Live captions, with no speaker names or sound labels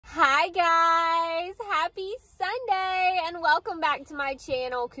Hi guys, happy Sunday and welcome back to my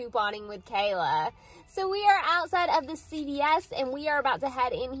channel, Couponing with Kayla. So we are outside of the CVS and we are about to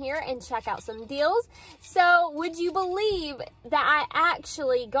head in here and check out some deals. So would you believe that I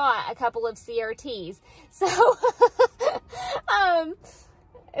actually got a couple of CRTs? So,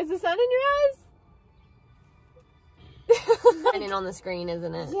 is the sun in your eyes? And on the screen,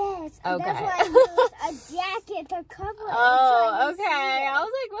 isn't it? Yes. Okay. That's why I used a jacket to cover it. Oh, okay. I was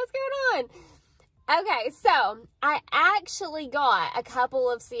like, what's going on? Okay, so I actually got a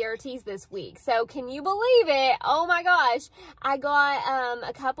couple of CRTs this week. So can you believe it? Oh my gosh. I got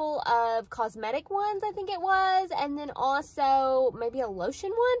a couple of cosmetic ones, I think it was, and then also maybe a lotion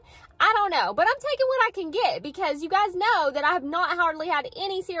one. I don't know, but I'm taking what I can get because you guys know that I have not hardly had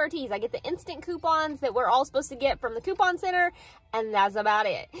any CRTs. I get the instant coupons that we're all supposed to get from the coupon center, and that's about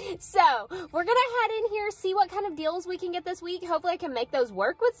it. So we're gonna head in here, see what kind of deals we can get this week. Hopefully I can make those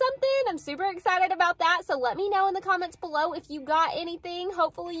work with something. I'm super excited about that. So let me know in the comments below if you got anything.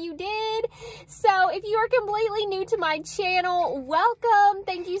 Hopefully you did. So if you are completely new to my channel, welcome.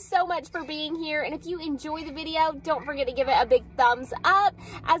 Thank you so much for being here. And if you enjoy the video, don't forget to give it a big thumbs up,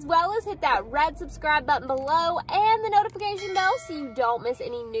 as well as hit that red subscribe button below and the notification bell so you don't miss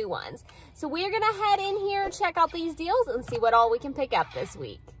any new ones. So we're gonna head in here, check out these deals, and see what all we can pick up this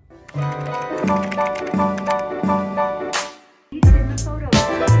week.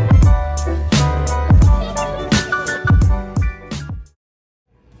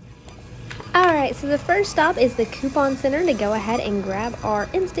 Alright, so the first stop is the coupon center to go ahead and grab our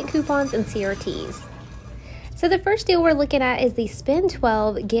instant coupons and CRTs. So the first deal we're looking at is the spend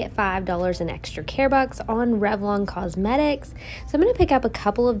 12, get $5 in extra care bucks on Revlon Cosmetics. So I'm going to pick up a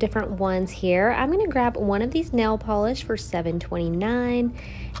couple of different ones here. I'm going to grab one of these nail polish for $7.29.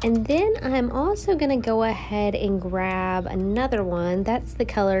 And then I'm also going to go ahead and grab another one. That's the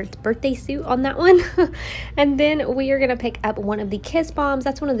color, it's birthday suit on that one. And then we are going to pick up one of the Kiss Bombs.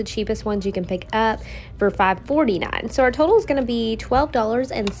 That's one of the cheapest ones you can pick up for $5.49. So our total is going to be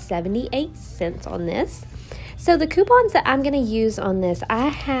 $12.78 on this. So the coupons that I'm going to use on this, I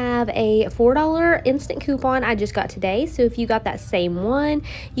have a $4 instant coupon I just got today. So if you got that same one,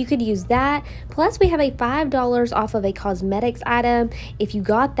 you could use that. Plus we have a $5 off of a cosmetics item. If you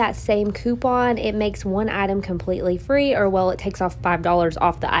got that same coupon, it makes one item completely free, or well, it takes off $5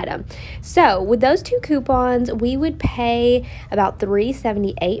 off the item. So with those two coupons, we would pay about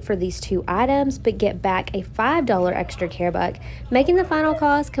 $3.78 for these two items, but get back a $5 extra care buck, making the final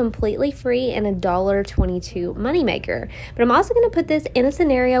cost completely free and a $1.22 moneymaker. But I'm also going to put this in a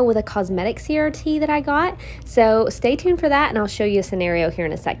scenario with a cosmetic CRT that I got, so stay tuned for that and I'll show you a scenario here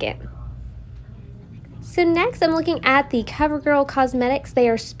in a second. So next I'm looking at the CoverGirl Cosmetics. They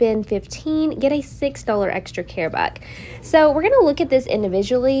are spend 15, get a $6 extra care buck. So we're going to look at this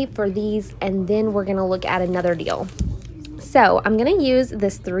individually for these, and then we're going to look at another deal. So I'm going to use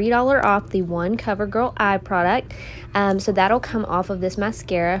this $3 off the one CoverGirl eye product. So that'll come off of this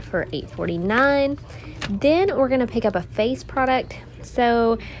mascara for $8.49. Then we're going to pick up a face product.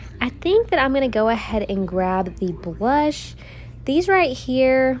 So I think that I'm going to go ahead and grab the blush. These right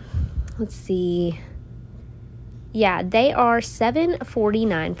here, let's see. Yeah, they are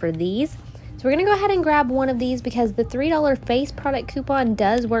 $7.49 for these. So we're going to go ahead and grab one of these because the $3 face product coupon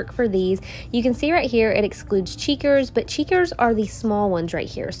does work for these. You can see right here it excludes cheekers, but cheekers are the small ones right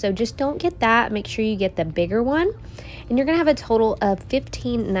here. So just don't get that. Make sure you get the bigger one. And you're going to have a total of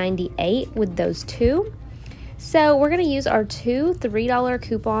 $15.98 with those two. So we're going to use our two $3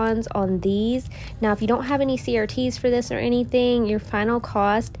 coupons on these. Now, if you don't have any CRTs for this or anything, your final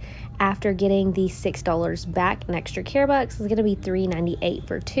cost after getting the $6 back in extra care bucks is going to be $3.98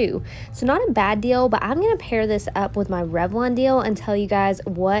 for two. So not a bad deal, but I'm going to pair this up with my Revlon deal and tell you guys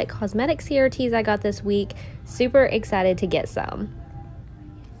what cosmetic CRTs I got this week. Super excited to get some.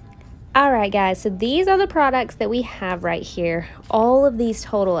 Alright guys, so these are the products that we have right here. All of these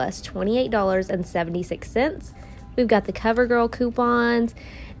total us $28.76. We've got the CoverGirl coupons.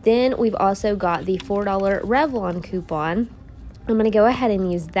 Then we've also got the $4 Revlon coupon. I'm going to go ahead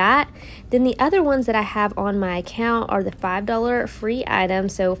and use that. Then the other ones that I have on my account are the $5 free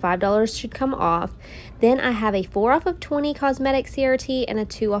items, so $5 should come off. Then I have a 4 off of 20 cosmetic CRT and a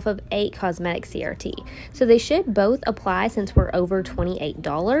 2 off of 8 cosmetic CRT. So they should both apply since we're over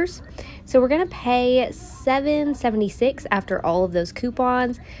 $28. So we're going to pay $7.76 after all of those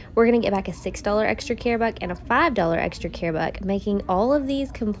coupons. We're going to get back a $6 extra care buck and a $5 extra care buck, making all of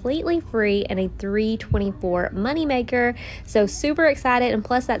these completely free and a $3.24 moneymaker. So super excited, and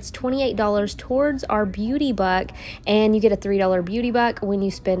plus that's $28 towards our beauty buck, and you get a $3 beauty buck when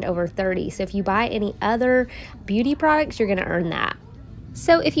you spend over $30. So if you buy any other beauty products, you're going to earn that.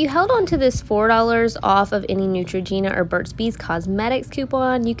 So if you held on to this $4 off of any Neutrogena or Burt's Bees Cosmetics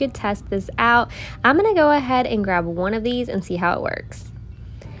coupon, you could test this out. I'm going to go ahead and grab one of these and see how it works.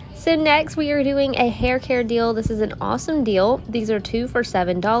 So next we are doing a hair care deal. This is an awesome deal. These are 2 for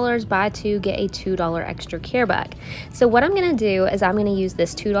 $7. Buy 2, get a $2 extra care buck. So what I'm going to do is I'm going to use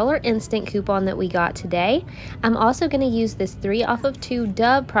this $2 instant coupon that we got today. I'm also going to use this 3 off of 2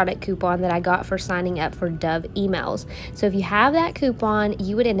 Dove product coupon that I got for signing up for Dove emails. So if you have that coupon,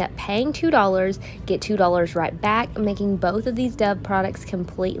 you would end up paying $2, get $2 right back, making both of these Dove products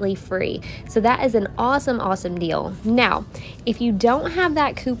completely free. So that is an awesome deal. Now, if you don't have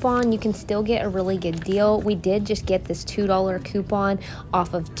that coupon, you can still get a really good deal. We did just get this $2 coupon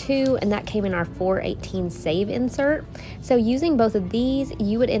off of 2, and that came in our $4.18 save insert. So using both of these,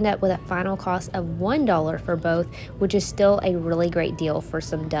 you would end up with a final cost of $1 for both, which is still a really great deal for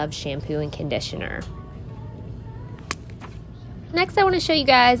some Dove shampoo and conditioner. Next, I want to show you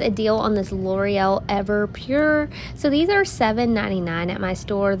guys a deal on this L'Oreal Ever Pure. So these are $7.99 at my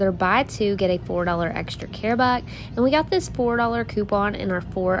store. They're buy 2, get a $4 extra care buck. And we got this $4 coupon in our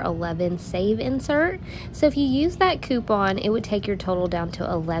 $4.11 save insert. So if you use that coupon, it would take your total down to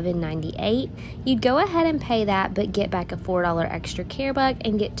 $11.98. You'd go ahead and pay that, but get back a $4 extra care buck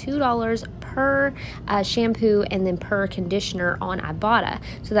and get $2 per shampoo and then per conditioner on Ibotta.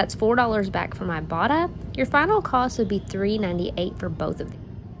 So that's $4 back from Ibotta. Your final cost would be $3.98 for both of them.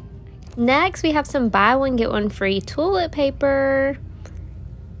 Next, we have some buy one get one free toilet paper.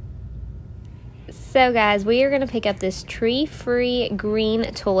 So guys, we are going to pick up this tree-free green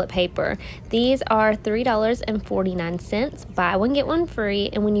toilet paper. These are $3.49. Buy one, get one free.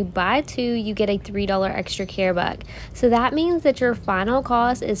 And when you buy 2, you get a $3 extra care buck. So that means that your final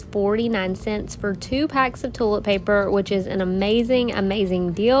cost is 49 cents for 2 packs of toilet paper, which is an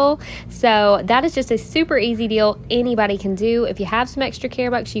amazing deal. So that is just a super easy deal anybody can do. If you have some extra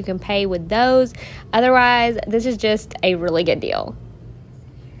care bucks, you can pay with those. Otherwise, this is just a really good deal.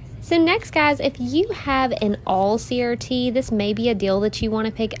 So next, guys, if you have an all CRT, this may be a deal that you want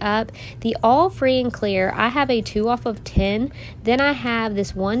to pick up. The all free and clear, I have a 2 off of 10. Then I have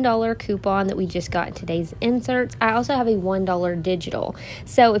this $1 coupon that we just got in today's inserts. I also have a $1 digital.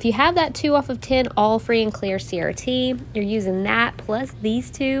 So if you have that 2 off of 10 all free and clear CRT, you're using that plus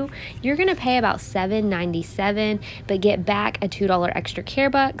these 2, you're going to pay about $7.97, but get back a $2 extra care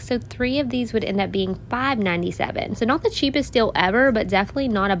buck. So 3 of these would end up being $5.97. So not the cheapest deal ever, but definitely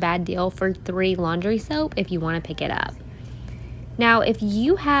not a bad deal for 3 laundry soap if you want to pick it up. Now, if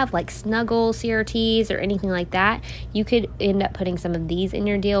you have like Snuggle CRTs or anything like that, you could end up putting some of these in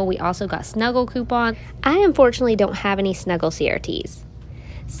your deal. We also got Snuggle coupon. I unfortunately don't have any Snuggle CRTs.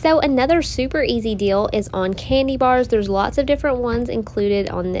 So another super easy deal is on candy bars. There's lots of different ones included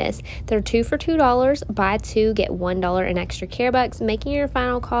on this. They're 2 for $2. Buy 2, get $1 in extra care bucks, making your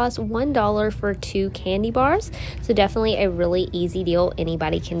final cost $1 for 2 candy bars. So definitely a really easy deal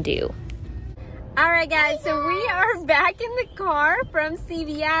anybody can do. Alright guys, so we are back in the car from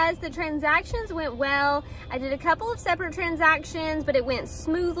CVS. The transactions went well. I did a couple of separate transactions, but it went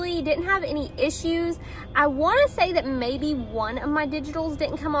smoothly, didn't have any issues. I want to say that maybe one of my digitals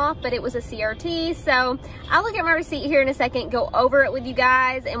didn't come off, but it was a CRT. So I'll look at my receipt here in a second, go over it with you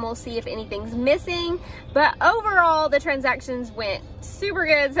guys, and we'll see if anything's missing. But overall, the transactions went super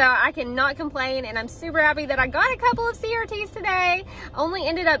good, so I cannot complain, and I'm super happy that I got a couple of CRTs today. Only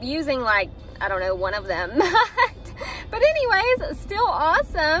ended up using like, I don't know, one of them. But anyways, still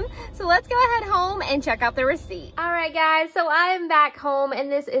awesome. So let's go ahead home and check out the receipt. All right, guys, so I am back home,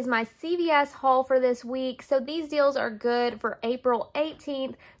 and this is my CVS haul for this week. So these deals are good for April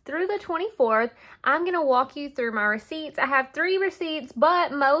 18th through the 24th. I'm gonna walk you through my receipts. I have 3 receipts,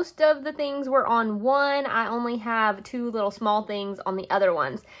 but most of the things were on one. I only have 2 little small things on the other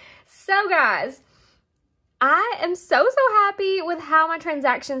ones. So guys, I am so happy with how my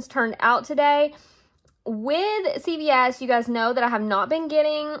transactions turned out today. With CVS, you guys know that I have not been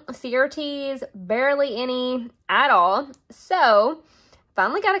getting CRTs, barely any at all. So,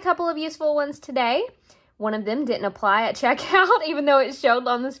 finally got a couple of useful ones today. One of them didn't apply at checkout, even though it showed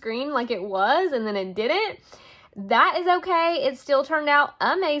on the screen like it was, and then it didn't. That is okay. It still turned out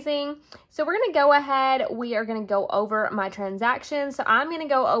amazing. So we're going to go ahead. We are going to go over my transactions. So I'm going to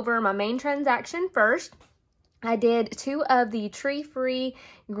go over my main transaction first. I did 2 of the tree-free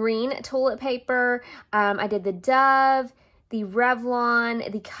green toilet paper. I did the Dove, the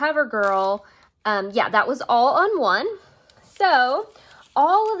Revlon, the CoverGirl. Yeah, that was all on one. So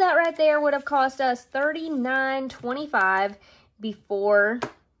all of that right there would have cost us $39.25 before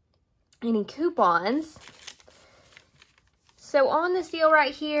any coupons. So on this deal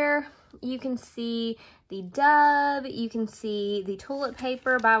right here, you can see the Dove. You can see the toilet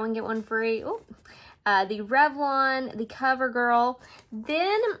paper, buy one, get one free. Ooh. The Revlon, the CoverGirl.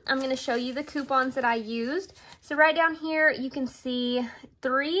 Then I'm going to show you the coupons that I used. So right down here, you can see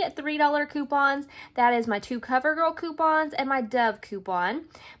three $3 coupons. That is my 2 CoverGirl coupons and my Dove coupon.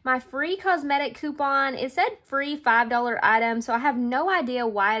 My free cosmetic coupon, it said free $5 item, so I have no idea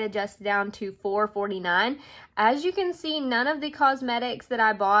why it adjusted down to $4.49. As you can see, none of the cosmetics that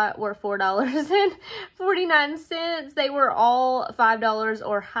I bought were $4.49. They were all $5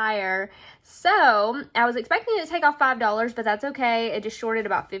 or higher. So I was expecting it to take off $5, but that's okay. It just shorted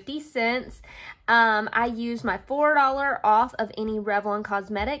about 50 cents. I used my $4 off of any Revlon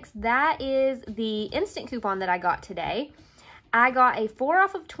cosmetics. That is the instant coupon that I got today. I got a 4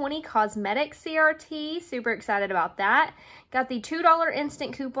 off of 20 cosmetic CRT. Super excited about that. Got the $2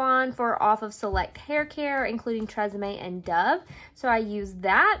 instant coupon for off of select hair care, including Tresemme and Dove. So I used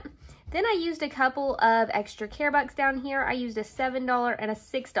that. Then I used a couple of extra care bucks down here. I used a $7 and a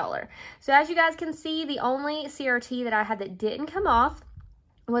 $6. So as you guys can see, the only CRT that I had that didn't come off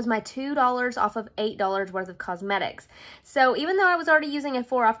was my $2 off of $8 worth of cosmetics. So even though I was already using a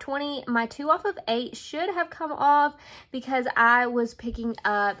 4 off 20, my 2 off of 8 should have come off because I was picking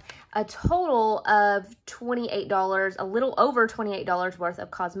up a total of $28, a little over $28 worth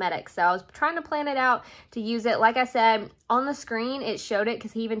of cosmetics. So I was trying to plan it out to use it. Like I said, on the screen, it showed it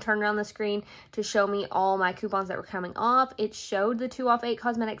because he even turned around the screen to show me all my coupons that were coming off. It showed the 2 off 8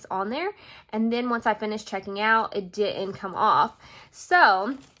 cosmetics on there. And then once I finished checking out, it didn't come off.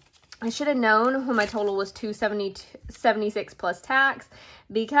 So I should have known when my total was $276 plus tax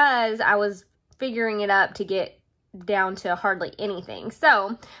because I was figuring it up to get down to hardly anything.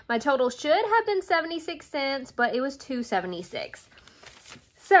 So my total should have been 76 cents, but it was $2.76.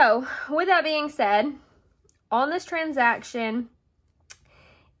 So with that being said, on this transaction,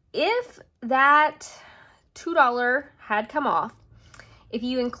 if that $2 had come off, if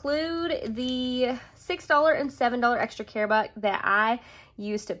you include the $6 and $7 extra care buck that I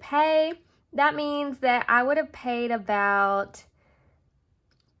used to pay, that means that I would have paid about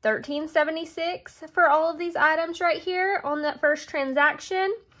 $13.76 for all of these items right here on that first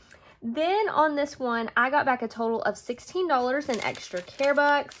transaction. Then on this one, I got back a total of $16 in extra care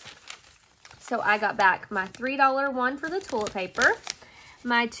bucks. So I got back my $3 one for the toilet paper,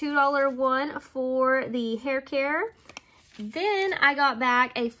 my $2 one for the hair care. Then I got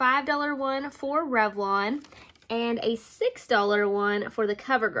back a $5 one for Revlon and a $6 one for the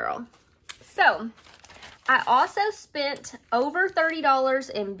CoverGirl. So I also spent over $30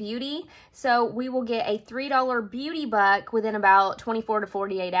 in beauty, so we will get a $3 beauty buck within about 24 to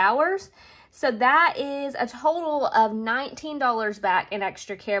 48 hours. So that is a total of $19 back in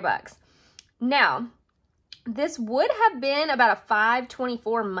extra care bucks. Now, this would have been about a $5.24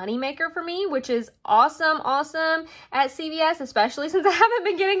 moneymaker for me, which is awesome at CVS, especially since I haven't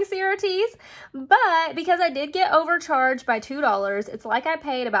been getting CRTs. But because I did get overcharged by $2, it's like I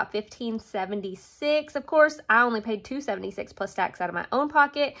paid about $15.76. Of course, I only paid $2.76 plus tax out of my own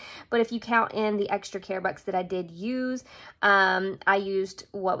pocket. But if you count in the extra care bucks that I did use, I used,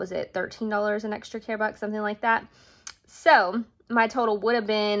 what was it, $13 in extra care bucks, something like that. So my total would have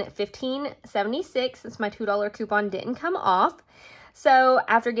been $15.76 since my $2 coupon didn't come off. So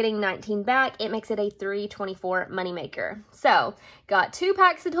after getting 19 back, it makes it a $3.24 moneymaker. So got 2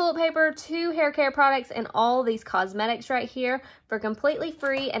 packs of toilet paper, 2 hair care products, and all these cosmetics right here for completely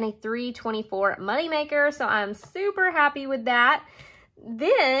free and a $3.24 moneymaker. So I'm super happy with that.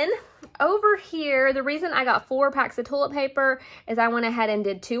 Then over here, the reason I got 4 packs of toilet paper is I went ahead and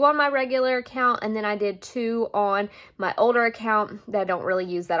did 2 on my regular account, and then I did 2 on my older account that I don't really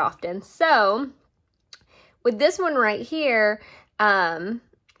use that often. So with this one right here, it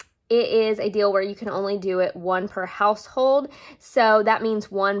is a deal where you can only do it 1 per household. So that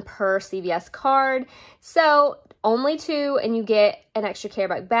means 1 per CVS card. So only 2 and you get an extra care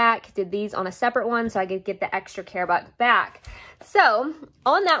buck back. Did these on a separate one so I could get the extra care buck back. So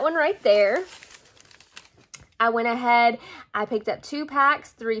on that one right there, I went ahead, I picked up 2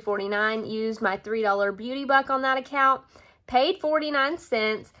 packs, $3.49, used my $3 beauty buck on that account, paid 49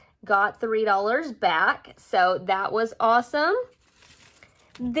 cents, got $3 back. So that was awesome.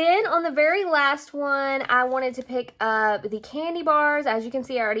 Then on the very last one, I wanted to pick up the candy bars. As you can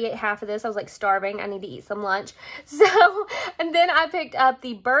see, I already ate half of this. I was like starving. I need to eat some lunch. So, and then I picked up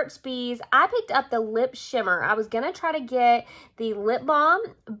the Burt's Bees. I picked up the lip shimmer. I was going to try to get the lip balm,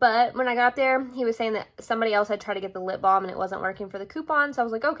 but when I got there, he was saying that somebody else had tried to get the lip balm and it wasn't working for the coupon. So I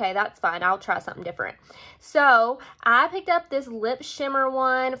was like, okay, that's fine. I'll try something different. So I picked up this lip shimmer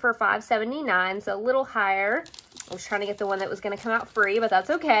one for $5.79, so a little higher. I was trying to get the one that was going to come out free, but that's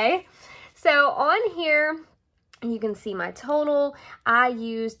okay. So on here, you can see my total. I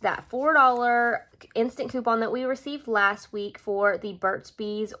used that $4 instant coupon that we received last week for the Burt's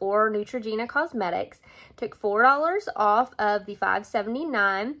Bees or Neutrogena Cosmetics. Took $4 off of the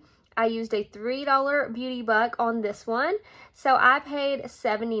 $5.79. I used a $3 beauty buck on this one. So I paid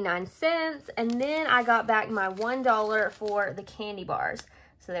 79 cents, and then I got back my $1 for the candy bars.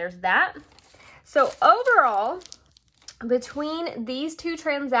 So there's that. So overall, between these two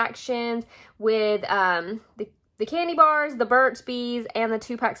transactions with the candy bars, the Burt's Bees, and the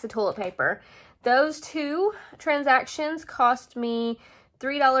 2 packs of toilet paper, those two transactions cost me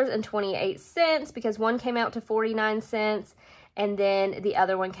 $3.28 because one came out to 49 cents and then the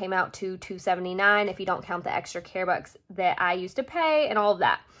other one came out to $2.79 if you don't count the extra care bucks that I used to pay and all of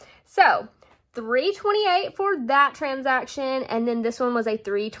that. So $3.28 for that transaction, and then this one was a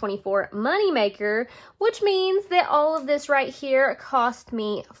 $3.24 money maker, which means that all of this right here cost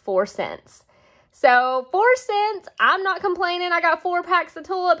me 4 cents. So 4 cents, I'm not complaining. I got 4 packs of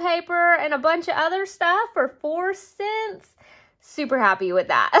toilet paper and a bunch of other stuff for 4 cents. Super happy with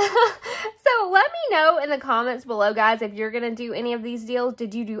that. So let me know in the comments below, guys, if you're going to do any of these deals.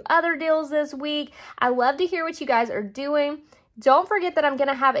 Did you do other deals this week? I love to hear what you guys are doing. Don't forget that I'm going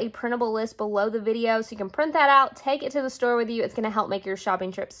to have a printable list below the video, so you can print that out, take it to the store with you. It's going to help make your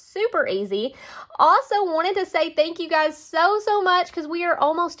shopping trip super easy. Also wanted to say thank you guys so much because we are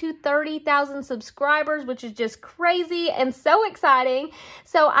almost to 30,000 subscribers, which is just crazy and so exciting.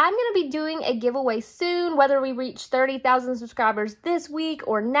 So I'm going to be doing a giveaway soon, whether we reach 30,000 subscribers this week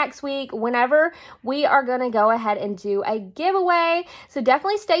or next week, whenever, we are going to go ahead and do a giveaway. So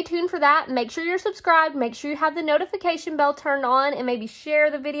definitely stay tuned for that. Make sure you're subscribed. Make sure you have the notification bell turned on, and maybe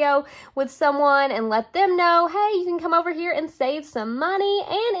share the video with someone and let them know, hey, you can come over here and save some money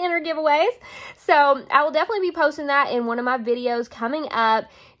and enter giveaways. So I will definitely be posting that in one of my videos coming up,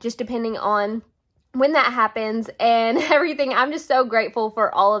 just depending on when that happens and everything. I'm just so grateful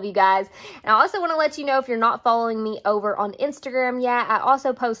for all of you guys. And I also want to let you know, if you're not following me over on Instagram yet, I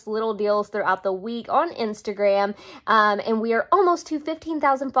also post little deals throughout the week on Instagram. And we are almost to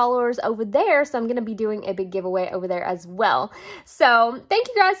 15,000 followers over there. So I'm going to be doing a big giveaway over there as well. So thank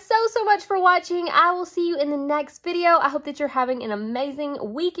you guys so much for watching. I will see you in the next video. I hope that you're having an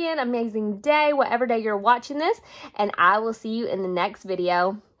amazing weekend, amazing day, whatever day you're watching this. And I will see you in the next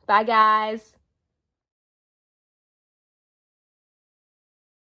video. Bye, guys.